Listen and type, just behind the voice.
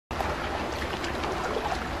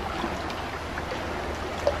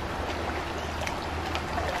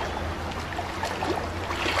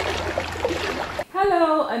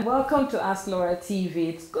and welcome to Ask Laura TV.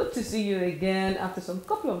 It's good to see you again after some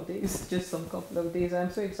couple of days, just some couple of days.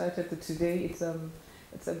 I'm so excited that today it's a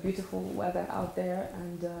beautiful weather out there,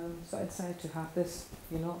 and so excited to have this,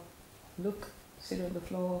 look, sit on the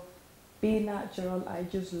floor, be natural. I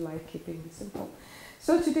just like keeping it simple.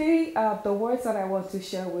 So today, the words that I want to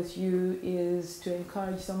share with you is to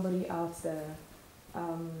encourage somebody out there.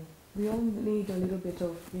 We all need a little bit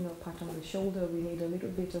of, pat on the shoulder. We need a little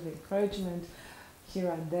bit of encouragement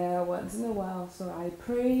here and there once in a while. So I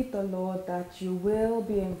pray the Lord that you will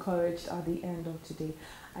be encouraged at the end of today.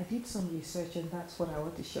 I did some research, and that's what I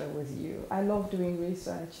want to share with you. I love doing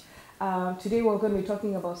research. Today we're going to be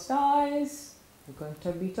talking about stars. We're going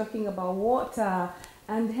to be talking about water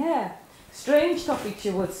and hair. Strange topics,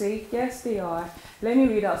 you would say. Yes, they are. Let me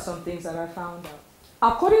read out some things that I found out.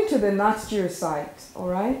 According to the Nat Geo site, all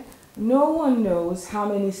right, no one knows how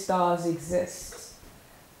many stars exist,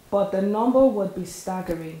 but the number would be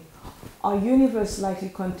staggering. Our universe likely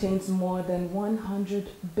contains more than 100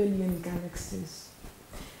 billion galaxies,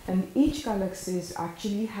 and each galaxies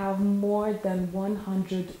actually have more than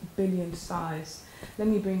 100 billion stars. Let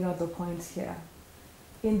me bring out the points here.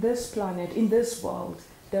 In this planet, in this world,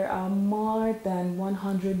 there are more than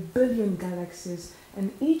 100 billion galaxies,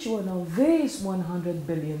 and each one of these 100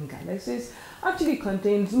 billion galaxies actually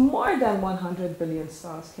contains more than 100 billion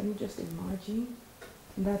stars. Can you just imagine?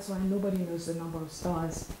 And that's why nobody knows the number of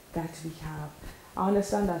stars that we have. I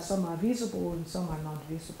understand that some are visible and some are not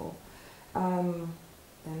visible. And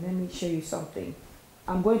let me show you something.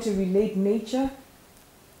 I'm going to relate nature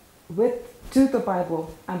to the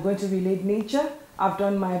Bible. I'm going to relate nature. I've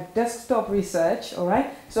done my desktop research, all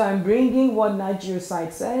right? So I'm bringing what Nat Geo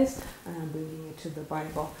site says, and I'm bringing it to the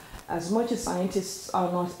Bible. As much as scientists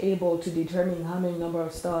are not able to determine how many number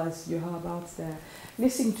of stars you have out there,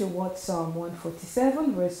 listen to what Psalm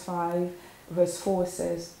 147, verse 5, verse 4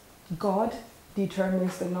 says. God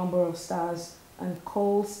determines the number of stars and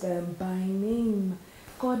calls them by name.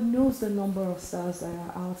 God knows the number of stars that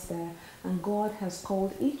are out there, and God has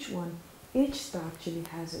called each one. Each star actually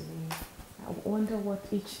has a name. I wonder what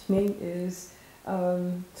each name is.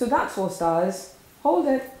 So that's for stars. Hold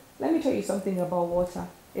it. Let me tell you something about water.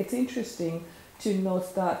 It's interesting to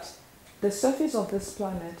note that the surface of this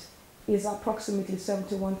planet is approximately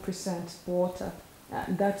 71% water.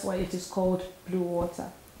 And that's why it is called blue water.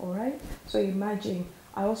 All right? So imagine,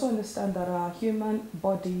 I also understand that our human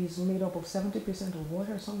body is made up of 70% of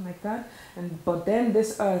water or something like that. But then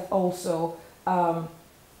this earth also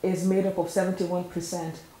is made up of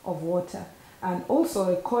 71% of water. And also,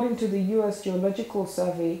 according to the US Geological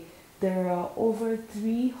Survey, there are over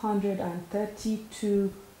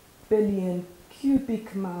 332 billion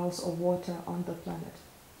cubic miles of water on the planet.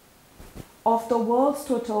 Of the world's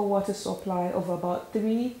total water supply of about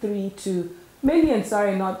 332 million,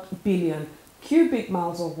 sorry, not billion, cubic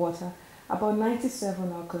miles of water, about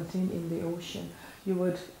 97 are contained in the ocean. You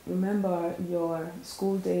would remember your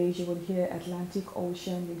school days, you would hear Atlantic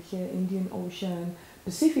Ocean, you'd hear Indian Ocean,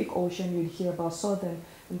 Pacific Ocean, you'd hear about Southern,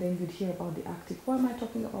 and then you'd hear about the Arctic. Why am I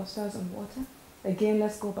talking about stars and water? Again,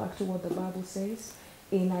 let's go back to what the Bible says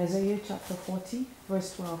in Isaiah chapter 40,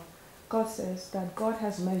 verse 12. God says that God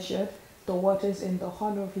has measured the waters in the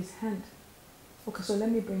hollow of his hand. Okay, so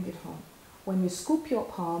let me bring it home. When you scoop your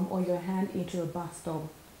palm or your hand into a bathtub,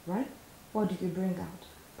 right? What do you bring out?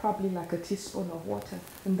 Probably like a teaspoon of water,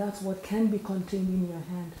 and that's what can be contained in your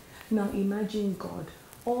hand. Now imagine God,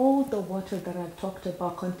 all the water that I've talked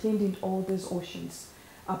about contained in all these oceans,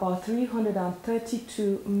 about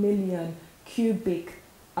 332 million cubic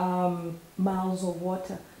miles of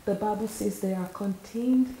water. The Bible says they are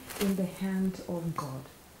contained in the hand of God.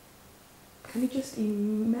 Can you just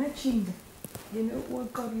imagine,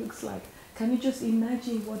 what God looks like? Can you just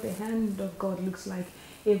imagine what the hand of God looks like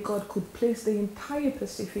if God could place the entire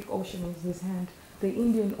Pacific Ocean in his hand, the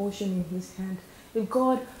Indian Ocean in his hand? If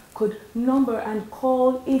God could number and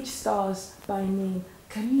call each stars by name,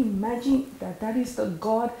 can you imagine that that is the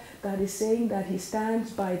God that is saying that he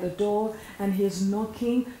stands by the door and he is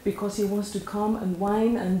knocking because he wants to come and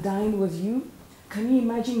wine and dine with you? Can you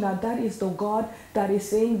imagine that that is the God that is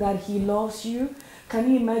saying that he loves you?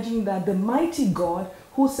 Can you imagine that the mighty God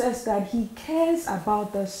who says that he cares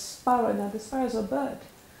about the sparrow? Now the sparrow is a bird.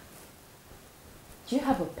 Do you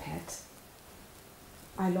have a pet?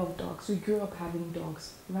 I love dogs. We grew up having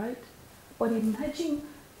dogs, right? But imagine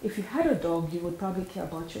if you had a dog, you would probably care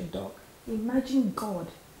about your dog. Imagine God,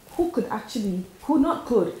 who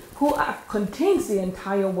contains the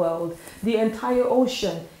entire world, the entire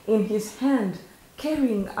ocean in his hand,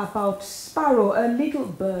 caring about sparrow, a little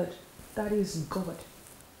bird. That is God.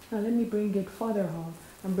 Now let me bring it further home.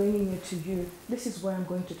 I'm bringing it to you. This is where I'm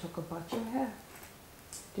going to talk about your hair.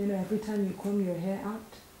 Do you know every time you comb your hair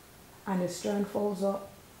out and a strand falls up,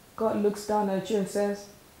 God looks down at you and says,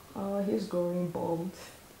 oh, he's growing bald.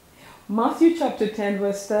 Matthew chapter 10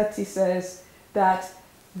 verse 30 says that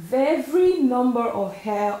every number of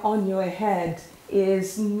hair on your head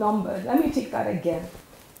is numbered. Let me take that again.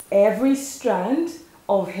 Every strand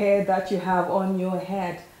of hair that you have on your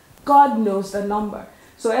head, God knows the number.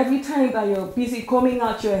 So every time that you're busy combing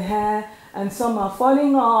out your hair and some are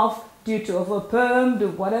falling off due to overpermed or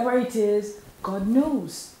whatever it is, God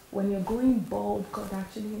knows. When you're going bald, God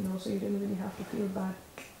actually knows, so you don't really have to feel bad.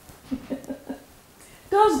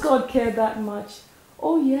 Does God care that much?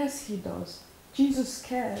 Oh yes, he does. Jesus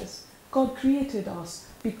cares. God created us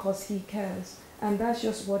because he cares. And that's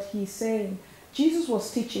just what he's saying. Jesus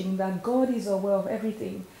was teaching that God is aware of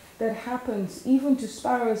everything that happens, even to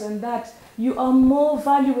sparrows, and that you are more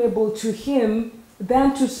valuable to him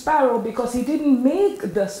than to sparrow, because he didn't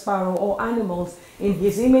make the sparrow or animals in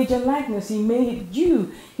his image and likeness. He made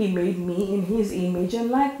you. He made me in his image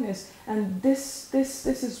and likeness. And this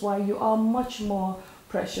is why you are much more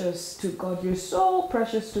precious to God. You're so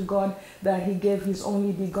precious to God that he gave his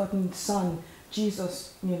only begotten son,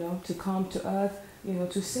 Jesus, to come to earth,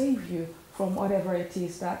 to save you from whatever it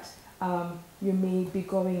is that you may be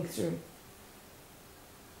going through.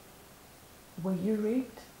 Were you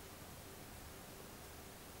raped?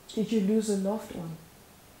 Did you lose a loved one?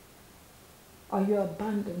 Are you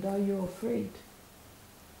abandoned? Are you afraid?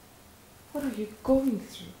 What are you going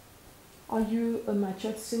through? Are you a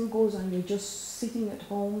matured singles and you're just sitting at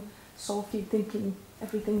home, softly thinking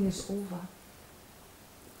everything is over?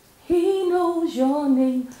 He knows your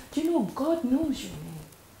name. Do you know God knows your name?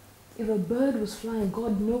 If a bird was flying,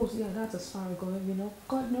 God knows. Yeah, that's a sparrow going,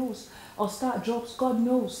 God knows. Or star drops, God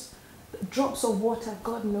knows. Drops of water,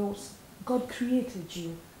 God knows. God created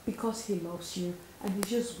you because he loves you, and he's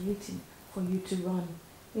just waiting for you to run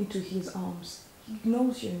into his arms. He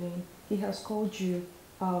knows your name. He has called you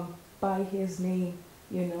by his name,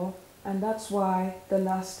 and that's why the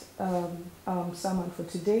last sermon for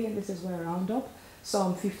today, and this is where I round up,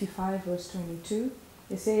 Psalm 55 verse 22,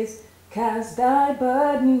 it says, cast thy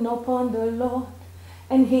burden upon the Lord,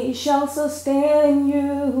 and he shall sustain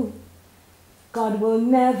you. God will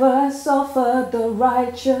never suffer the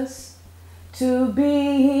righteous to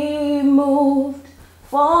be moved.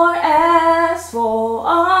 For as for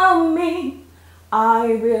me,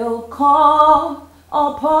 I will call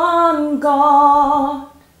upon God,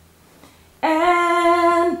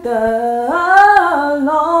 and the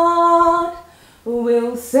Lord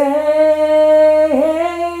will save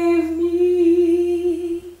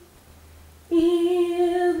me.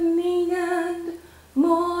 Evening and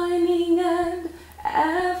morning and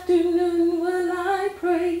afternoon will I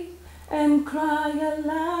pray and cry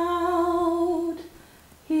aloud.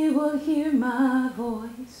 He will hear my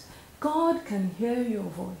voice. God can hear your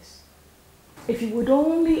voice. If you would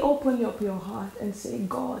only open up your heart and say,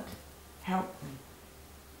 God, help me.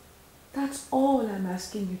 That's all I'm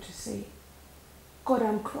asking you to say. God,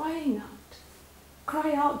 I'm crying out.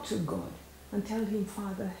 Cry out to God and tell him,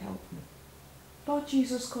 Father, help me. Lord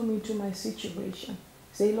Jesus, come into my situation.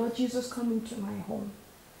 Say, Lord Jesus, come into my home.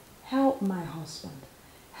 Help my husband.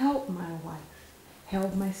 Help my wife.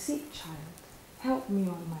 Help my sick child. Help me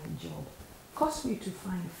on my job. Cause me to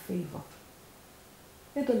find favor.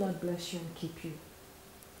 May the Lord bless you and keep you.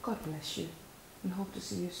 God bless you, and hope to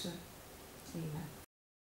see you soon. Amen.